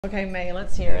Okay, May,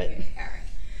 let's hear it. Okay, all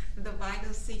right. The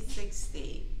Vital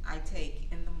C60 I take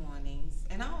in the mornings,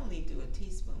 and I only do a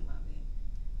teaspoon of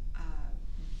it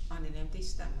on an empty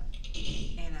stomach,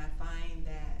 and I find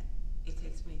that it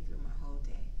takes me through my whole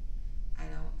day. I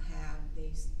don't have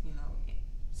these,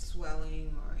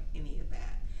 swelling or any of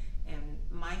that. And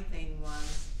my thing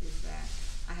is that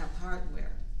I have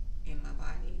hardware in my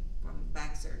body from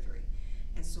back surgery.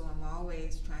 And so I'm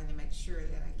always trying to make sure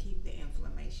that I keep the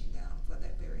inflammation down for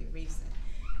that very reason.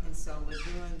 And so with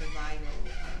doing the Vital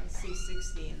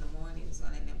C60 in the mornings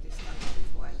on an empty stomach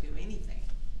before I do anything,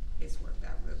 it's worked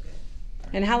out real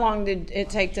good. And how long did it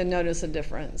take to notice a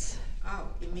difference? Oh,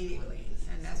 immediately.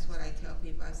 And that's what I tell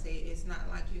people. I say it's not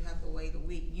like you have to wait a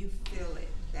week. You feel it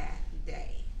that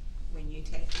day when you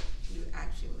take it. You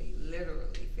actually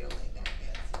literally feel it that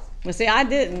day. Well, see, I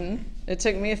didn't. It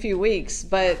took me a few weeks,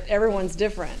 but everyone's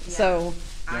different. Yeah. So,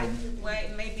 Well,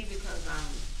 it may be because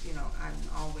I'm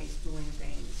always doing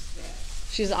things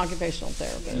that she's an occupational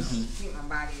therapist. keep my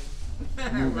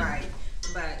body right.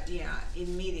 But yeah,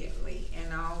 immediately.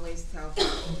 And I always tell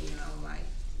people, like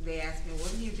they ask me,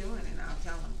 "What are you doing?" And I'll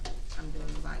tell them, "I'm doing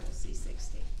the Vital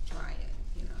C60. Try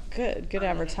it." Good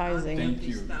advertising. Thank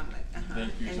you. Stomach.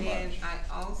 Thank you so And then much.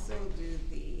 I also do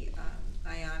the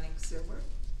ionic silver.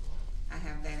 I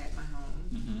have that at my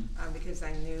home because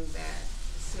I knew that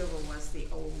silver was the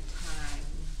old time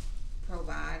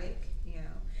probiotic,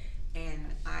 and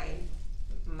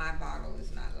my bottle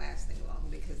is not lasting long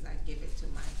because I give it to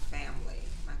my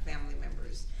family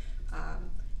members.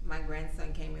 My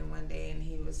grandson came in one day and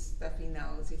he was stuffy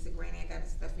nose. He said, "Granny, I got a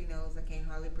stuffy nose. I can't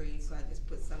hardly breathe." So I just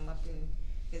put some up in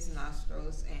his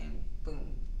nostrils and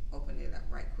boom, opened it up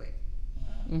right quick.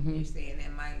 You see, and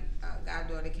then my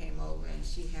goddaughter came over and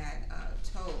she had a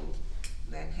toe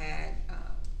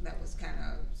that was kind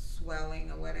of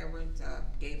swelling or whatever. And,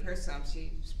 gave her some.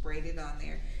 She sprayed it on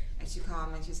there, and she called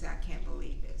me and she said, "I can't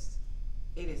believe this.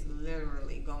 It is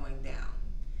literally going down."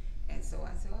 And so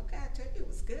I said, "Okay, I told you it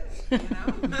was good."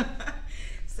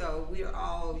 So we're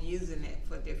all using it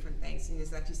for different things, and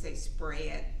just like you say, spray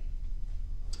it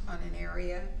on an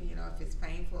area. If it's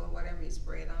painful or whatever, you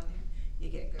spray it on there. You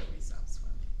get good results from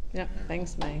it. Yep.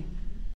 Thanks, May.